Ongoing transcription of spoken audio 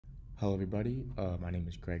Hello, everybody. My name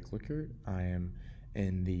is Greg Lickert. I am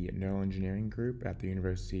in the neuroengineering group at the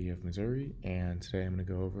University of Missouri, and today I'm going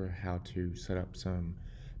to go over how to set up some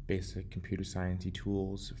basic computer sciencey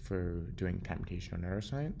tools for doing computational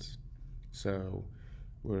neuroscience. So,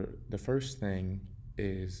 the first thing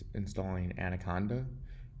is installing Anaconda.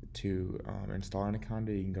 To install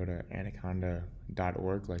Anaconda, you can go to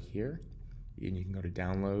anaconda.org, like here, and you can go to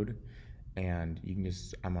download, and you can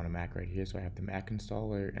just, I'm on a Mac right here, so I have the Mac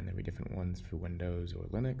installer, and there'll be different ones for Windows or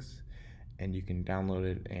Linux, and you can download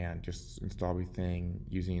it and just install everything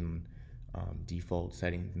using default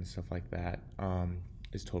settings and stuff like that.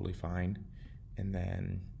 Is totally fine. And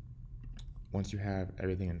then once you have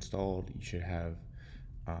everything installed, you should have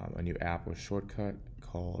a new app or shortcut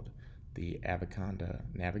called the Anaconda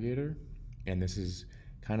Navigator, and this is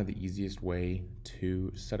kind of the easiest way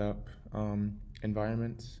to set up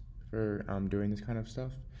environments for doing this kind of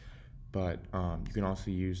stuff. But you can also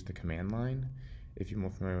use the command line if you're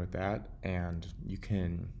more familiar with that, and you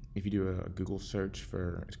can, if you do a Google search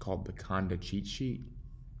for, it's called the Conda cheat sheet,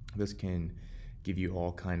 this can give you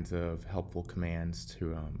all kinds of helpful commands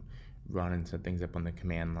to run and set things up on the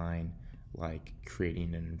command line, like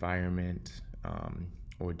creating an environment,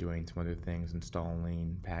 or doing some other things,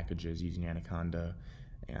 installing packages using Anaconda,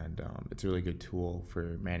 and it's a really good tool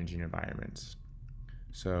for managing environments.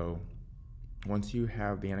 So once you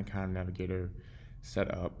have the Anaconda Navigator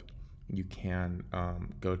set up, you can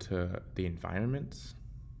go to the environments,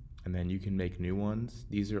 and then you can make new ones.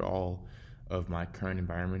 These are all of my current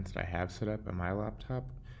environments that I have set up on my laptop,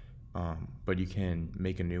 but you can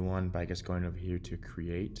make a new one by just going over here to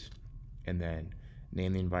create, and then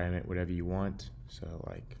name the environment whatever you want. So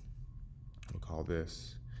like, we'll call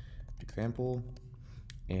this example,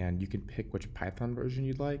 and you can pick which Python version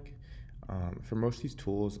you'd like. For most of these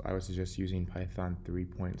tools, I would suggest using Python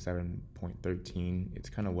 3.7.13. It's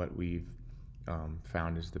kind of what we've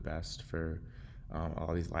found is the best for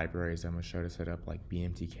all these libraries I'm going to show to set up, like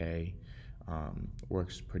BMTK.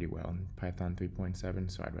 Works pretty well in Python 3.7,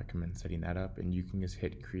 so I'd recommend setting that up. And you can just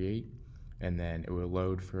hit create, and then it will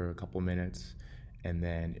load for a couple minutes, and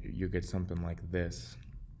then you'll get something like this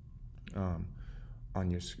on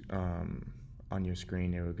your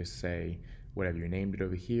screen. It will just say whatever you named it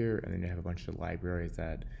over here, and then you have a bunch of libraries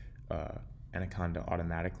that Anaconda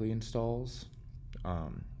automatically installs.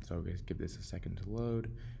 So just give this a second to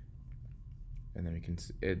load, and then we can,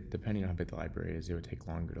 depending on how big the library is, it would take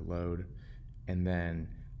longer to load. And then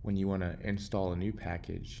when you want to install a new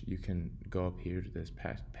package, you can go up here to this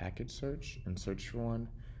package search and search for one.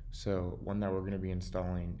 So one that we're going to be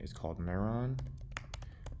installing is called Neuron.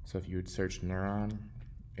 So if you would search Neuron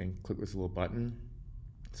and click this little button,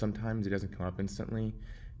 sometimes it doesn't come up instantly.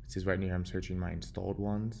 It says right here I'm searching my installed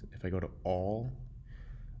ones. If I go to all,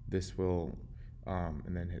 this will,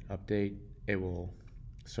 and then hit update, it will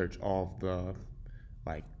search all of the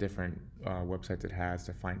different websites it has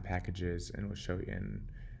to find packages, and it will show you, and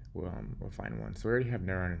we'll find one. So we already have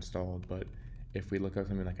Neuron installed, but if we look up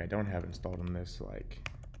something like I don't have installed on this, like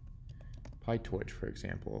PyTorch, for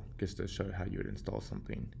example, just to show how you would install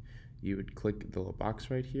something, you would click the little box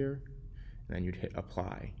right here, and then you'd hit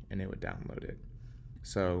apply, and it would download it.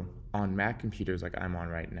 So on Mac computers like I'm on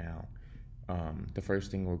right now, the first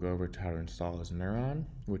thing we'll go over to how to install is Neuron,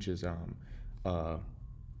 which is Neuron,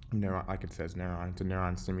 like it says, Neuron. It's a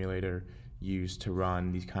neuron simulator used to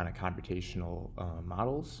run these kind of computational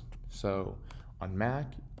models. So on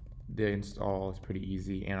Mac, the install is pretty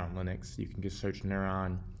easy, and on Linux, you can just search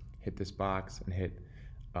Neuron, hit this box, and hit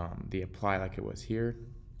the apply like it was here.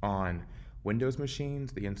 On Windows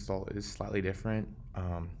machines, the install is slightly different.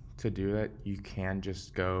 To do that, you can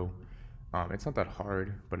just go, it's not that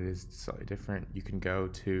hard, but it is slightly different. You can go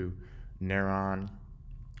to Neuron.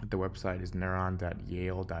 The website is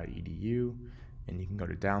neuron.yale.edu, and you can go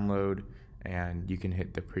to download, and you can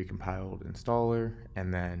hit the precompiled installer,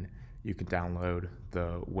 and then you can download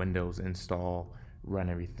the Windows install, run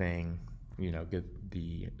everything, get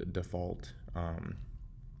the default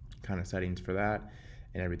kind of settings for that,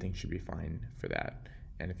 and everything should be fine for that.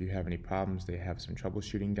 And if you have any problems, they have some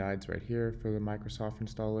troubleshooting guides right here for the Microsoft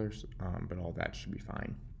installers, but all that should be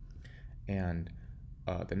fine. And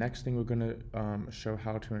the next thing we're going to show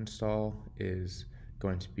how to install is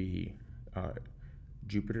going to be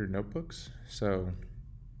Jupyter notebooks. So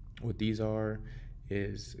what these are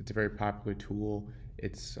is, it's a very popular tool.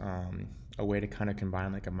 It's a way to kind of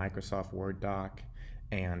combine like a Microsoft Word doc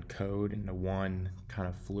and code into one kind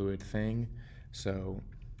of fluid thing. So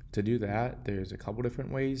to do that, there's a couple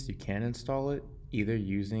different ways you can install it, either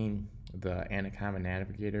using the Anaconda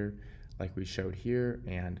Navigator like we showed here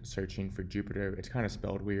and searching for Jupyter. It's kind of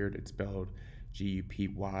spelled weird. It's spelled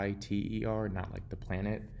Gupyter, not like the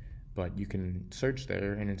planet, but you can search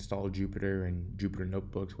there and install Jupyter and Jupyter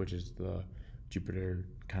Notebooks, which is the Jupyter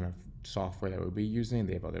kind of software that we'll be using.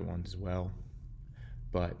 They have other ones as well.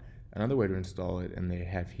 But another way to install it, and they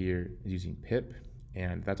have here, is using pip,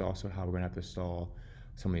 and that's also how we're going to have to install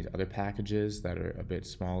some of these other packages that are a bit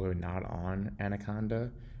smaller, not on Anaconda.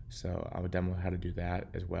 So I would demo how to do that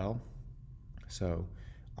as well. So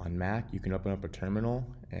on Mac, you can open up a terminal,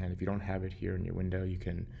 and if you don't have it here in your window, you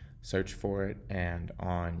can search for it. And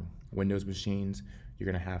on Windows machines, you're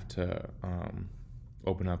going to have to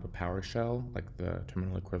open up a PowerShell, like the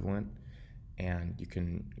terminal equivalent, and you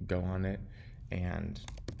can go on it and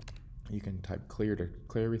you can type clear to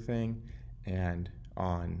clear everything. And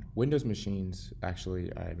on Windows machines,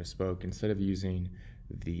 actually I misspoke, instead of using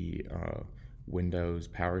the Windows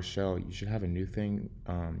PowerShell, you should have a new thing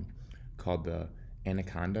called the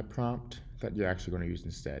Anaconda prompt that you're actually going to use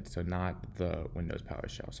instead. So not the Windows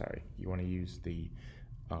PowerShell, sorry. You want to use the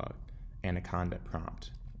Anaconda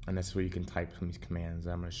prompt. And that's where you can type some of these commands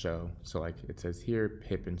that I'm going to show. So like it says here,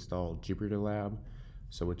 pip install Jupyter Lab.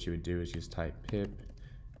 So what you would do is just type pip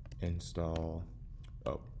install,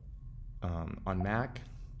 on Mac,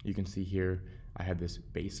 you can see here I have this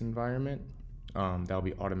base environment that'll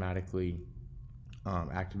be automatically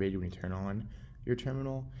activated when you turn on your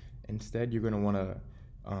terminal. Instead, you're going to want to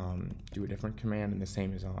do a different command, and the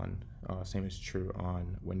same is true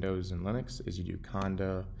on Windows and Linux, is you do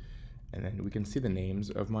conda, and then we can see the names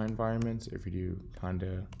of my environments. If you do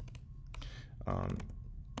conda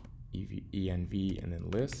env and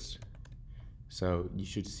then list, so you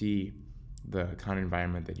should see the conda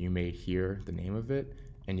environment that you made here, the name of it,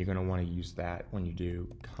 and you're going to want to use that when you do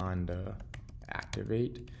conda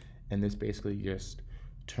activate, and this basically just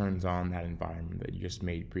turns on that environment that you just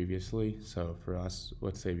made previously. So for us,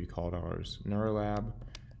 let's say we called ours Neurolab,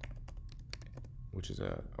 which is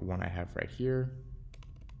a one I have right here.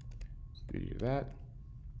 So we do that,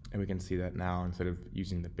 and we can see that now instead of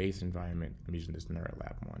using the base environment, I'm using this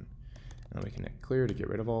Neurolab one. And then we can hit clear to get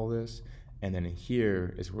rid of all this. And then in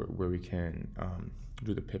here is where we can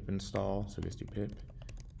do the pip install. So just do pip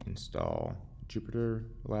install Jupyter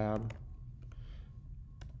Lab.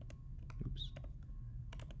 Oops.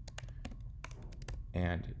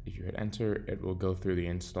 And if you hit enter, it will go through the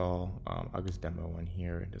install. I'll just demo one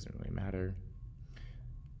here, it doesn't really matter.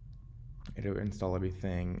 It'll install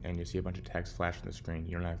everything, and you'll see a bunch of text flash on the screen.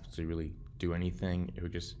 You don't have to really do anything. It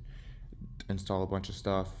would just install a bunch of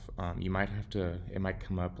stuff. You might have to, it might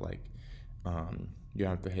come up like, you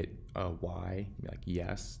have to hit Y, like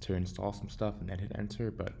yes, to install some stuff and then hit enter,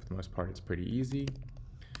 but for the most part it's pretty easy.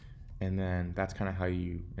 And then that's kind of how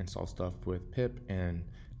you install stuff with pip, and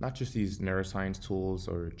not just these neuroscience tools,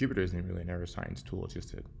 or Jupyter isn't really a neuroscience tool, it's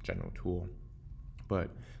just a general tool. But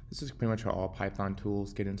this is pretty much how all Python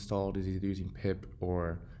tools get installed, is either using pip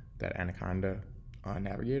or that Anaconda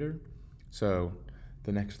navigator. So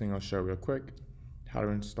the next thing I'll show real quick, how to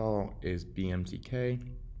install, is BMTK.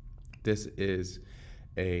 This is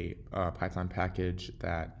a Python package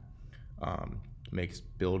that makes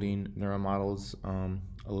building neural models a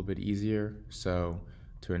little bit easier. So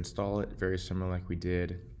to install it, very similar like we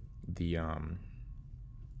did the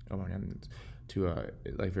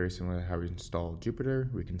very similar to how we install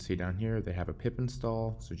Jupyter. We can see down here they have a pip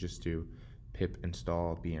install, so just do pip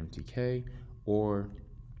install BMTK, or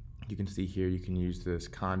you can see here you can use this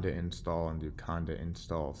conda install and do conda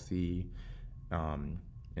install C,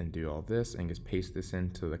 and do all this and just paste this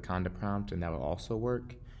into the conda prompt, and that will also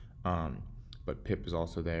work. But pip is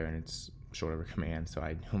also there, and it's short of a command, so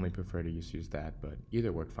I normally prefer to just use that, but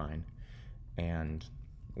either work fine. And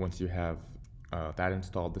once you have that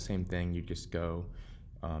installed, the same thing, you just go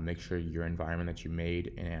make sure your environment that you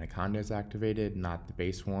made in Anaconda is activated, not the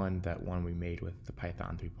base one, that one we made with the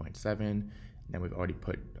Python 3.7. And then we've already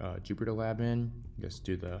put Jupyter Lab in. Just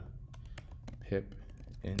do the pip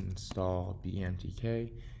install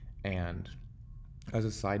BMTK. And as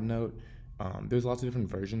a side note, there's lots of different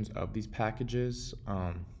versions of these packages.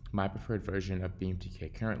 My preferred version of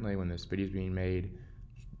BMTK currently, when this video is being made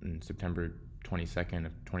in September 22nd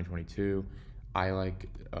of 2022, I like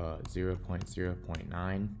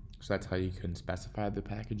 0.0.9. So that's how you can specify the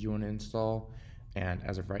package you want to install. And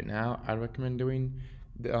as of right now, I recommend doing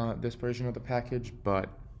this version of the package, but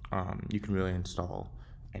you can really install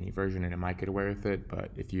any version and it might get away with it.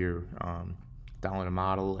 But if you download a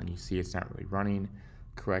model and you see it's not really running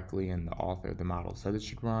correctly and the author of the model says it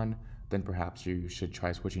should run, then perhaps you should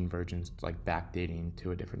try switching versions, like backdating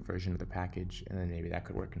to a different version of the package, and then maybe that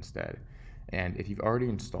could work instead. And if you've already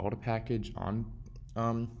installed a package on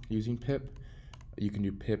using pip, You can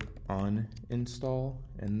do pip uninstall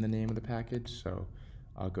in the name of the package. So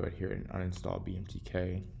I'll go ahead here and uninstall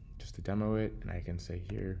BMTK just to demo it, and I can say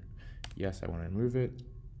here, yes, I want to remove it.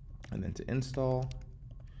 And then to install,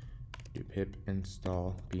 do pip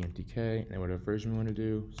install BMTK and whatever version we want to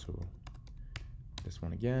do. So this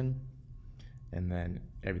one again, and then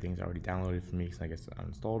everything's already downloaded for me because I guess I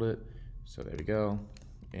uninstalled it. So there we go.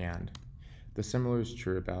 And the similar is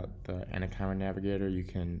true about the Anaconda Navigator. You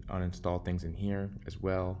can uninstall things in here as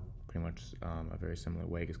well. Pretty much a very similar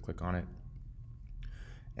way, just click on it.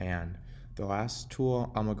 And the last tool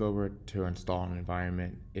I'm gonna go over to install an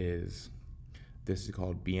environment is, this is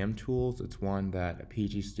called BM Tools. It's one that a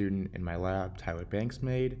PhD student in my lab, Tyler Banks,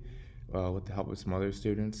 made with the help of some other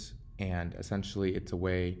students. And essentially it's a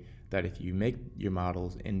way that if you make your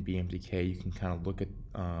models in BMTK, you can kind of look at,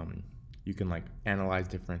 you can like analyze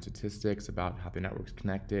different statistics about how the network's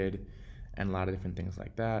connected and a lot of different things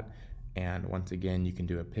like that. And once again, you can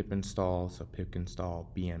do a pip install, so pip install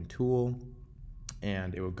BM tool,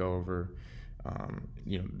 and it will go over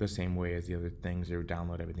the same way as the other things. It will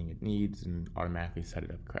download everything it needs and automatically set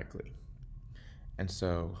it up correctly. And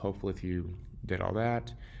so hopefully if you did all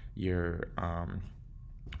that, your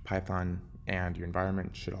Python and your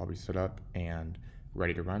environment should all be set up and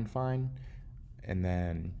ready to run fine. And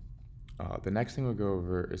then the next thing we'll go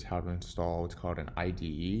over is how to install what's called an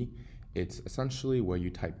IDE. It's essentially where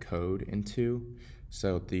you type code into.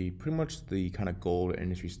 So pretty much the kind of gold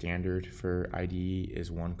industry standard for IDE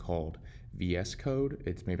is one called VS Code.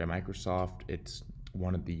 It's made by Microsoft. It's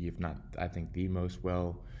one of the, if not, I think the most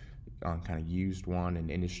well kind of used one in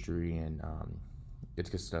industry, and it's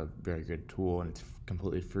just a very good tool, and it's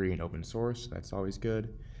completely free and open source. That's always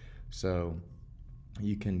good. So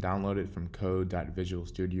you can download it from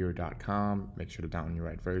code.visualstudio.com. Make sure to download the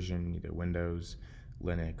right version, either Windows,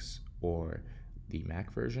 Linux, or the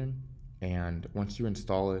Mac version. And once you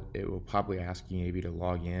install it, it will probably ask you maybe to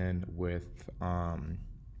log in with,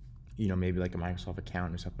 maybe like a Microsoft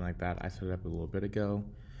account or something like that. I set it up a little bit ago,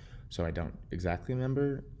 so I don't exactly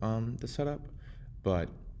remember the setup, but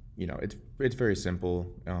it's very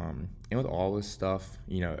simple. And with all this stuff,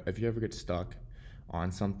 if you ever get stuck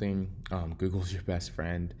on something, Google's your best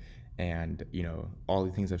friend, and all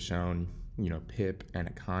the things I've shown, pip,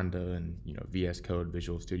 Anaconda, and VS Code,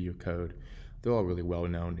 Visual Studio Code, they're all really well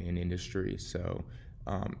known in industry. So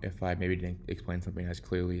if I maybe didn't explain something as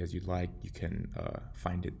clearly as you'd like, you can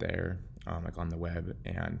find it there, like on the web,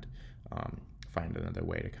 and find another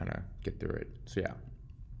way to kind of get through it. So yeah,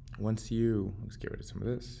 let's get rid of some of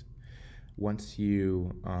this. Once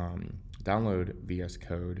you download VS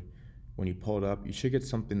Code, when you pull it up, you should get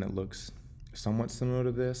something that looks somewhat similar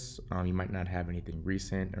to this. You might not have anything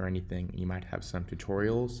recent or anything. You might have some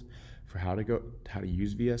tutorials for how to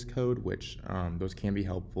use VS Code, which those can be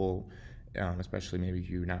helpful, especially maybe if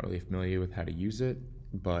you're not really familiar with how to use it.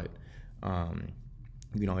 But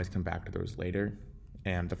you can always come back to those later.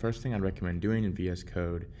 And the first thing I'd recommend doing in VS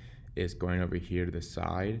Code is going over here to the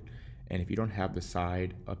side. And if you don't have the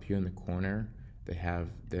side, up here in the corner, they have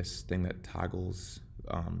this thing that toggles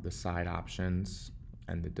the side options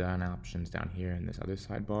and the done options down here in this other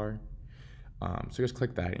sidebar. So just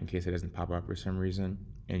click that in case it doesn't pop up for some reason,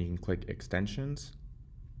 and you can click extensions.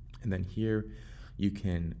 And then here you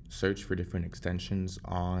can search for different extensions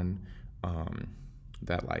on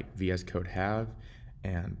that like VS Code have.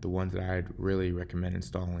 And the ones that I'd really recommend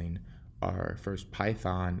installing are first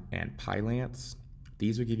Python and Pylance.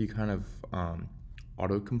 These will give you kind of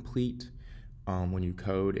autocomplete. When you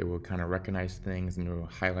code, it will kind of recognize things and it will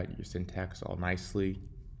highlight your syntax all nicely.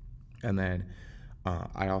 And then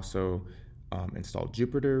I also installed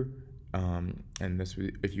Jupyter. And this,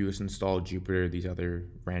 if you just install Jupyter, these other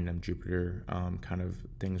random Jupyter kind of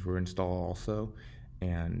things were installed also.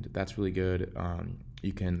 And that's really good.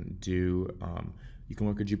 You can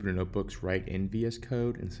work with Jupyter notebooks right in VS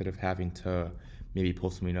Code instead of having to maybe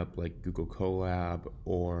pull something up like Google Colab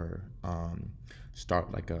or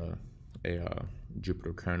start like a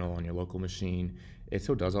Jupyter kernel on your local machine. It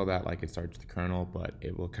still does all that, like it starts the kernel, but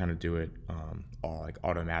it will kind of do it all like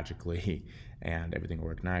auto-magically, and everything will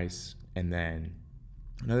work nice. And then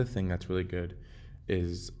another thing that's really good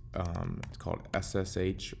is it's called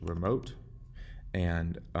SSH Remote,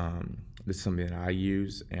 and this is something that I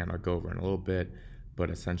use, and I'll go over in a little bit, but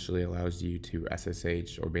essentially allows you to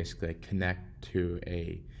SSH, or basically connect to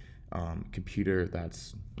a computer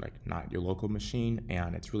that's like not your local machine.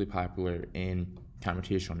 And it's really popular in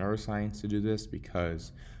computational neuroscience to do this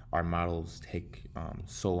because our models take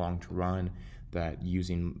so long to run that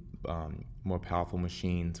using more powerful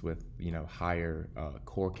machines with higher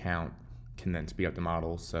core count can then speed up the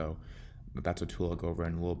model. So that's a tool I'll go over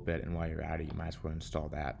in a little bit, and while you're at it, you might as well install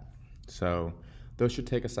that. So those should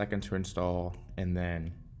take a second to install, and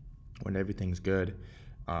then when everything's good,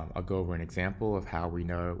 I'll go over an example of how we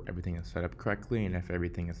know everything is set up correctly and if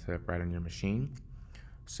everything is set up right on your machine.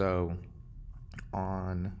 So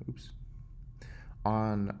on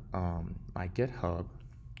my GitHub,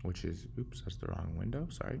 which is, that's the wrong window,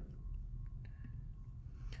 sorry.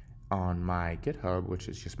 On my GitHub, which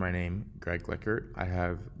is just my name, Greg Lickert, I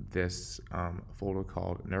have this folder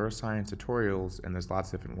called Neuroscience Tutorials, and there's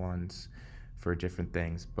lots of different ones for different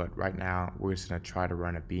things. But right now, we're just going to try to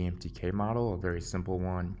run a BMTK model, a very simple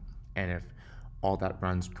one. And if all that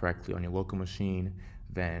runs correctly on your local machine,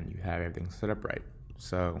 then you have everything set up right.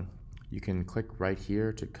 So you can click right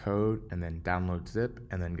here to code and then download zip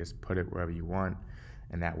and then just put it wherever you want.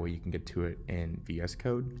 And that way you can get to it in VS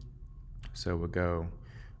Code. So we'll go,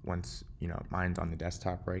 once, mine's on the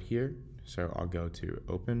desktop right here. So I'll go to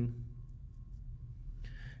open,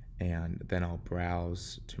 and then I'll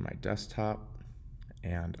browse to my desktop,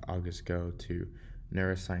 and I'll just go to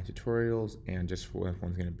Neuroscience Tutorials, and just for where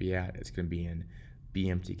one's going to be at, it's going to be in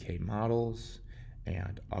BMTK models,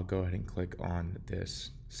 and I'll go ahead and click on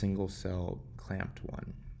this single cell clamped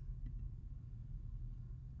one.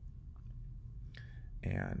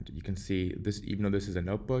 And you can see this, even though this is a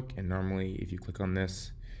notebook, and normally if you click on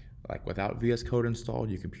this, like without VS Code installed,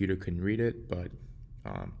 your computer couldn't read it, but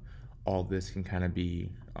all this can kind of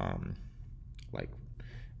be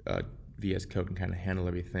VS Code can kind of handle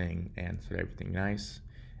everything and set everything nice.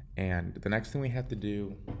 And the next thing we have to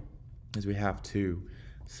do is we have to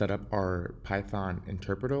set up our Python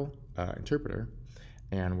interpreter.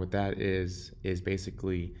 And what that is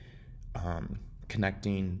basically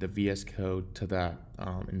connecting the VS Code to that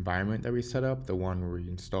environment that we set up, the one where we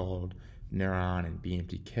installed Neuron and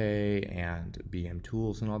BMTK and BM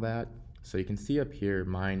tools and all that. So you can see up here,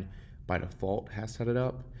 mine by default has set it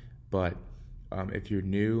up, but if you're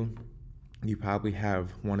new, you probably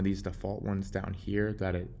have one of these default ones down here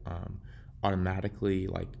that it automatically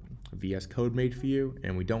VS Code made for you,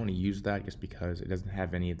 and we don't want to use that just because it doesn't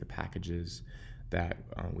have any of the packages that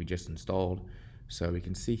we just installed. So we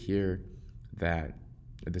can see here that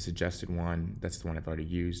the suggested one, that's the one I've already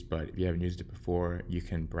used, but if you haven't used it before, you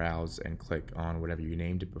can browse and click on whatever you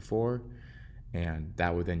named it before, and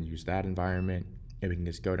that would then use that environment. And we can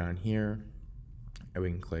just go down here and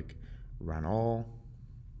we can click run all,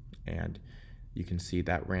 and you can see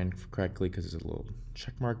that ran correctly because there's a little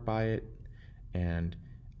check mark by it, and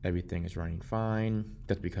everything is running fine.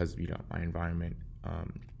 That's because my environment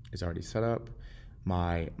is already set up.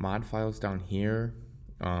 My mod files down here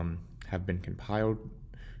have been compiled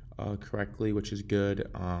correctly, which is good.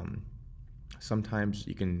 Sometimes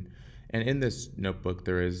you can, and in this notebook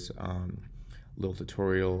there is a little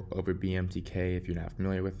tutorial over BMTK. If you're not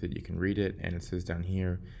familiar with it, you can read it, and it says down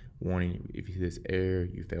here, warning, if you see this error,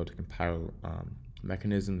 you failed to compile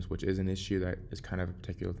mechanisms, which is an issue that is kind of a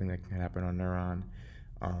particular thing that can happen on Neuron.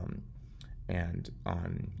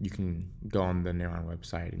 You can go on the Neuron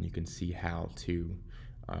website and you can see how to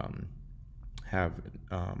have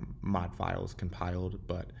mod files compiled.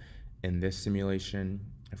 But in this simulation,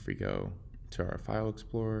 if we go to our file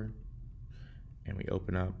explorer and we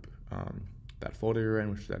open up that folder you're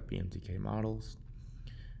in, which is that BMTK models,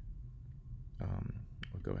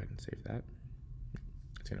 we'll go ahead and save that.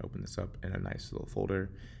 It's going to open this up in a nice little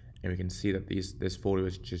folder, and we can see that this folder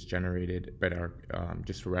was just generated, but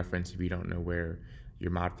just for reference, if you don't know where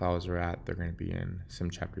your mod files are at, they're going to be in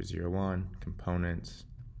Sim Chapter 01, Components,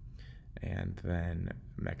 and then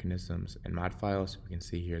Mechanisms and Mod Files. We can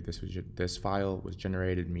see here this file was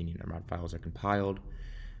generated, meaning our mod files are compiled.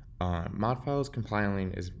 Mod files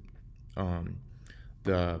compiling is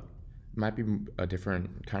might be a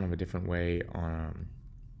different way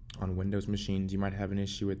on Windows machines. You might have an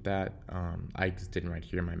issue with that. I just didn't right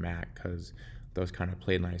here in my Mac because those kind of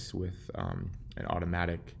play nice with an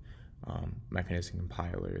automatic mechanism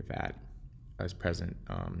compiler that is present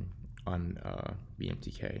on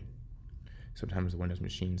BMTK. Sometimes the Windows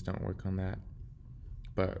machines don't work on that.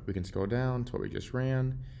 But we can scroll down to what we just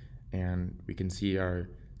ran, and we can see our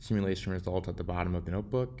simulation results at the bottom of the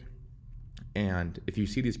notebook. And if you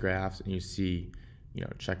see these graphs and you see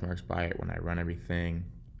check marks by it when I run everything,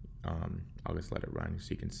 I'll just let it run so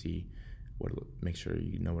you can see make sure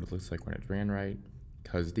you know what it looks like when it's ran right,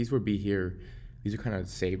 because these would be here. These are kind of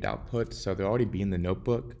saved outputs, so they'll already be in the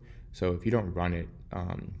notebook. So if you don't run it,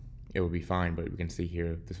 it will be fine. But we can see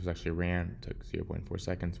here this was actually ran, took 0.4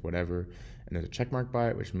 seconds, whatever, and there's a check mark by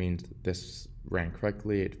it, which means this ran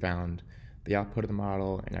correctly. It found the output of the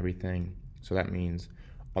model and everything, so that means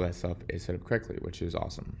all that stuff is set up correctly, which is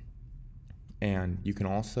awesome. And you can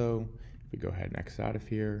also we go ahead and exit out of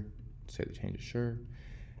here, say the change is sure.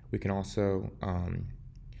 We can also,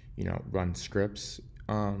 run scripts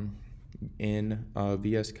in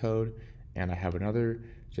VS Code, and I have another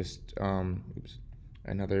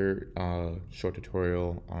short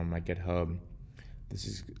tutorial on my GitHub. This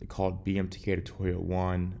is called BMTK Tutorial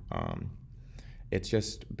 1. It's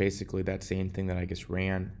just basically that same thing that I just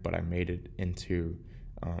ran, but I made it into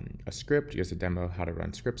a script just to demo how to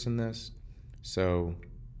run scripts in this. So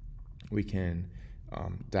we can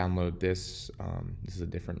download this. This is a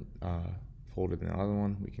different folder than the other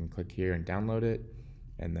one. We can click here and download it,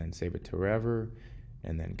 and then save it to wherever,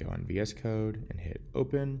 and then go on VS Code and hit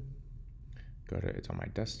open. It's on my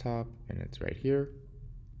desktop, and it's right here.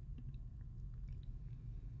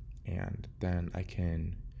 And then I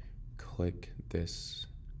can click this.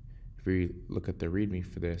 If we look at the README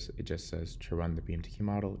for this, it just says to run the BMTK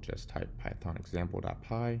model, just type python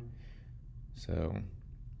example.py. So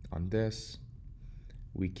on this,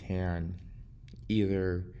 we can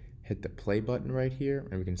either hit the play button right here,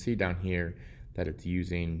 and we can see down here that it's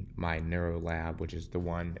using my Neuro Lab, which is the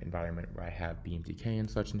one environment where I have BMTK and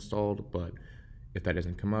such installed. But if that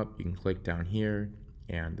doesn't come up, you can click down here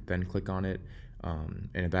and then click on it. And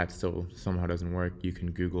if that still somehow doesn't work, you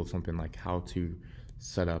can Google something like how to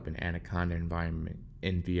set up an Anaconda environment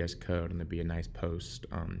in VS Code, and there'll be a nice post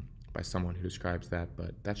by someone who describes that,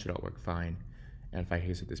 but that should all work fine. And if I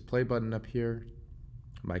hit this play button up here,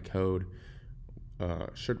 my code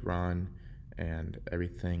should run, and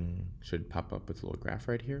everything should pop up with a little graph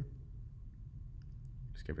right here.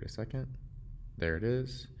 Just give it a second. There it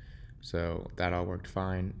is. So that all worked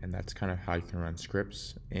fine, and that's kind of how you can run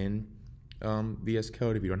scripts in VS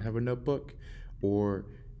Code if you don't have a notebook, or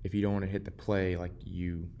if you don't want to hit the play, like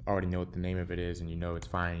you already know what the name of it is and you know it's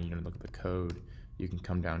fine, you don't look at the code, you can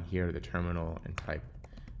come down here to the terminal and type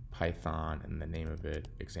Python and the name of it,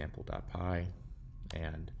 example.py,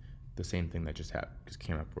 and the same thing that just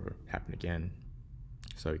came up will happen again.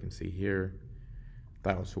 So you can see here,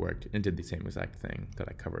 that also worked and did the same exact thing that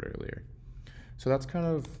I covered earlier. So that's kind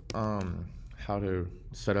of how to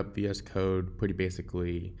set up VS Code pretty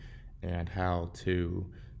basically, and how to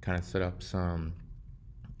kind of set up some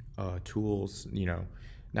tools.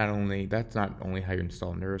 That's not only how you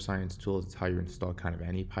install neuroscience tools, it's how you install kind of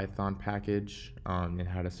any Python package, and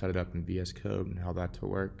how to set it up in VS Code and how that to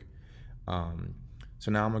work. So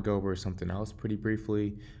now I'm gonna go over something else pretty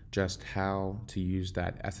briefly, just how to use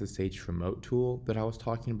that SSH remote tool that I was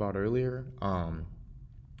talking about earlier. And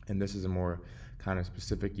this is a more kind of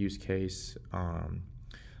specific use case.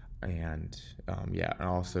 And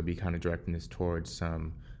I'll also be kind of directing this towards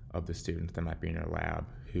some of the students that might be in our lab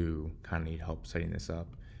who kind of need help setting this up.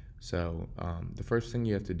 So the first thing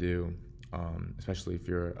you have to do, especially if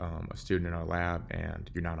you're a student in our lab and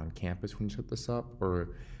you're not on campus when you set this up,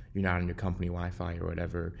 or you're not on your company Wi-Fi or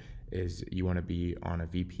whatever, is you want to be on a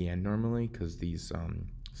VPN normally, because these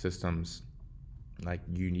systems, like,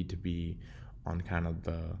 you need to be on kind of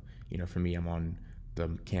the, for me, I'm on the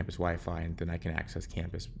campus Wi-Fi, and then I can access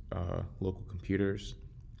campus local computers.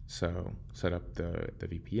 So set up the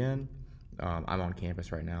VPN. I'm on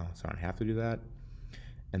campus right now, so I don't have to do that.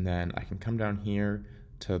 And then I can come down here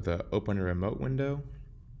to the open a remote window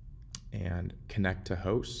and connect to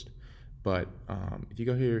host. But if you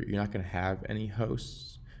go here, you're not going to have any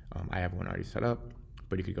hosts. I have one already set up,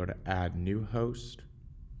 but you could go to add new host,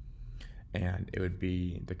 and it would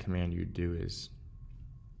be, the command you'd do is,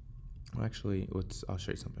 well, actually, I'll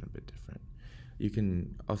show you something a bit different.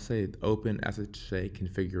 I'll say open SSH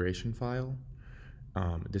configuration file.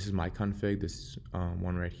 This is my config, this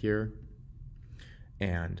one right here.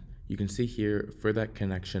 And you can see here for that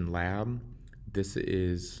connection lab, this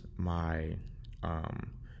is my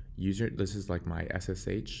this is like my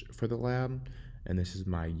SSH for the lab, and this is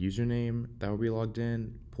my username that will be logged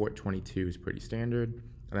in. Port 22 is pretty standard.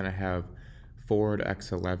 And then I have forward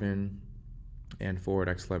x11 and forward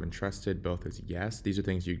x11 trusted, both as yes. These are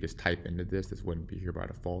things you just type into this. This wouldn't be here by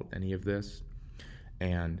default, any of this.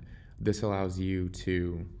 And this allows you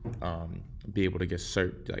to be able to just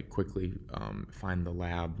quickly find the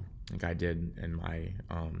lab, like I did in my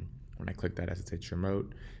when I clicked that SSH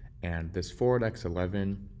remote. And this forward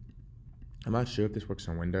x11, I'm not sure if this works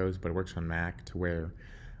on Windows, but it works on Mac, to where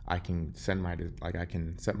I can send I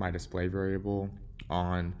can set my display variable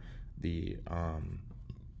on the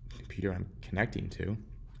computer I'm connecting to,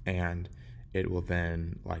 and it will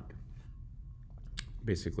then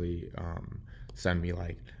basically send me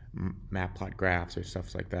matplot graphs or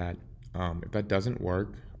stuff like that. If that doesn't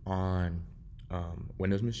work on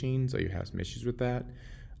Windows machines, or you have some issues with that,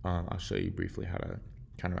 I'll show you briefly how to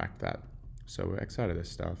counteract that. So we'll X out of this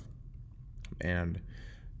stuff, and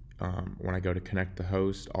when I go to connect the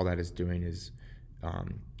host, all that is doing is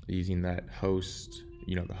using that host,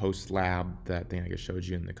 the host lab, that thing I just showed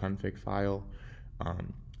you in the config file.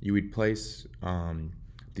 You would place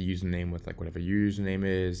the username with like whatever your username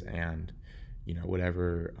is, and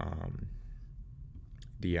whatever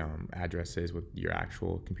the address is with your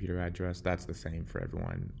actual computer address. That's the same for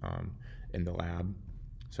everyone in the lab.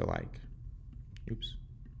 So like, oops.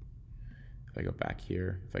 If I go back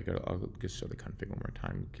here, I'll just show the config one more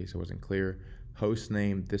time in case it wasn't clear. Host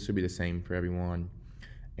name, this would be the same for everyone.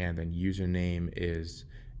 And then username is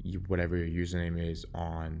whatever your username is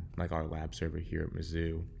on like our lab server here at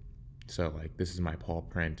Mizzou. So like this is my Paul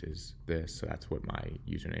print is this, so that's what my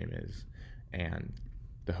username is. And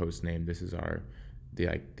the host name, this is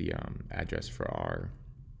the address for our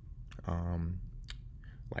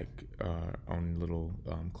own little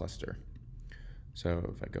cluster.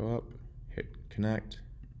 So if I go up, hit connect,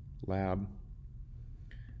 lab,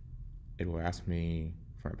 it will ask me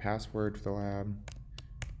for a password for the lab.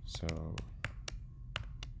 So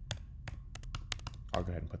I'll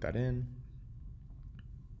go ahead and put that in.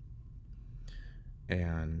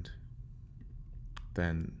 And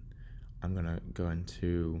then I'm gonna go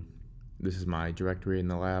into, this is my directory in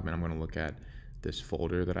the lab, and I'm gonna look at this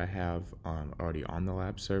folder that I have already on the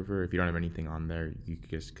lab server. If you don't have anything on there, you can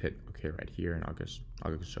just hit OK right here, and I'll just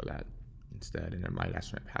show that instead, and it might ask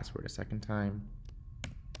for my password a second time.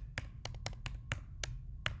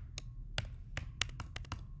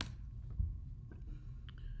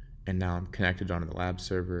 And now I'm connected onto the lab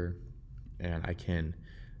server, and I can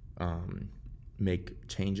make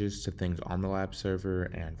changes to things on the lab server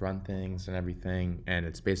and run things and everything. And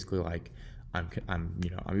it's basically like I'm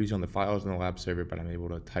using the files in the lab server, but I'm able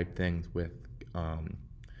to type things with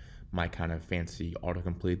my kind of fancy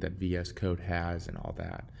autocomplete that VS Code has and all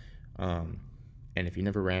that. And if you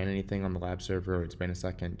never ran anything on the lab server, or it's been a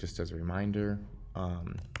second, just as a reminder,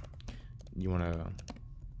 you want to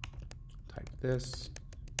type this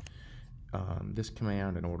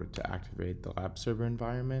command in order to activate the lab server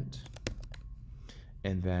environment.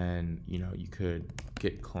 And then you could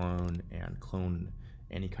git clone and clone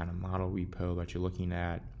any kind of model repo that you're looking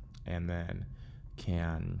at, and then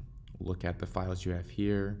can look at the files you have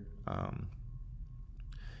here,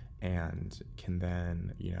 and can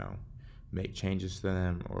then make changes to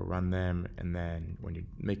them or run them. And then when you're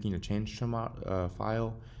making a change to a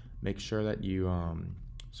file, make sure that you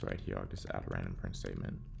so right here I'll just add a random print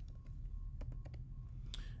statement.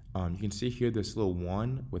 You can see here this little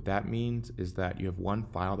 1. What that means is that you have one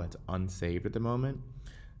file that's unsaved at the moment.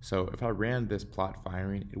 So if I ran this plot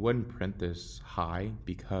firing, it wouldn't print this high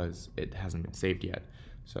because it hasn't been saved yet.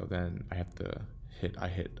 So then I have to hit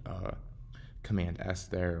Command S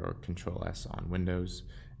there, or Control S on Windows,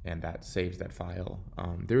 and that saves that file.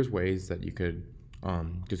 There's ways that you could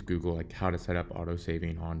just Google like how to set up auto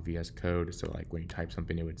saving on VS Code, so like when you type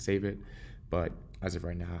something it would save it, but as of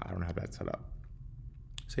right now I don't have that set up.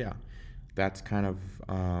 So yeah, that's kind of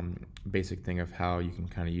basic thing of how you can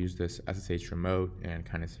kind of use this SSH remote and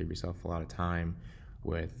kind of save yourself a lot of time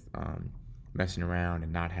with messing around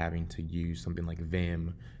and not having to use something like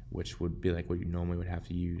Vim, which would be like what you normally would have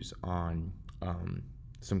to use on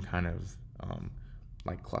some kind of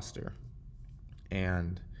like cluster.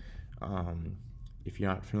 And if you're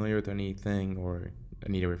not familiar with anything, or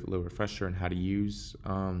need a little refresher on how to use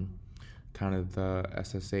kind of the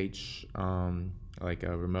SSH like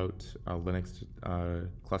a remote Linux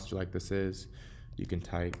cluster like this is, you can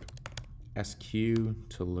type SQ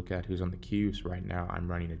to look at who's on the queue. So right now I'm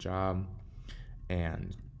running a job,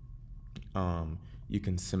 and you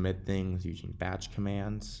can submit things using batch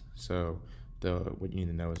commands. So what you need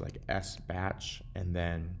to know is like S batch, and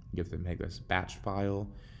then you have to make this batch file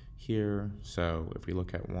here. So if we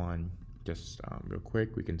look at one just real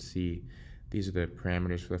quick, we can see these are the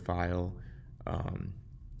parameters for the file,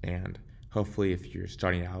 and hopefully if you're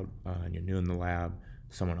starting out and you're new in the lab,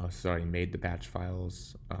 someone else has already made the batch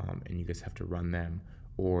files, and you just have to run them,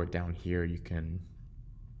 or down here you can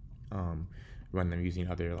run them using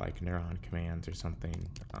other like neuron commands or something.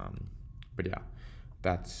 But yeah,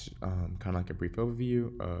 that's kind of like a brief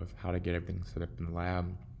overview of how to get everything set up in the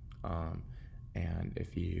lab. And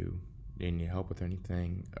if you need any help with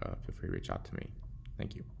anything, feel free to reach out to me.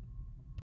 Thank you.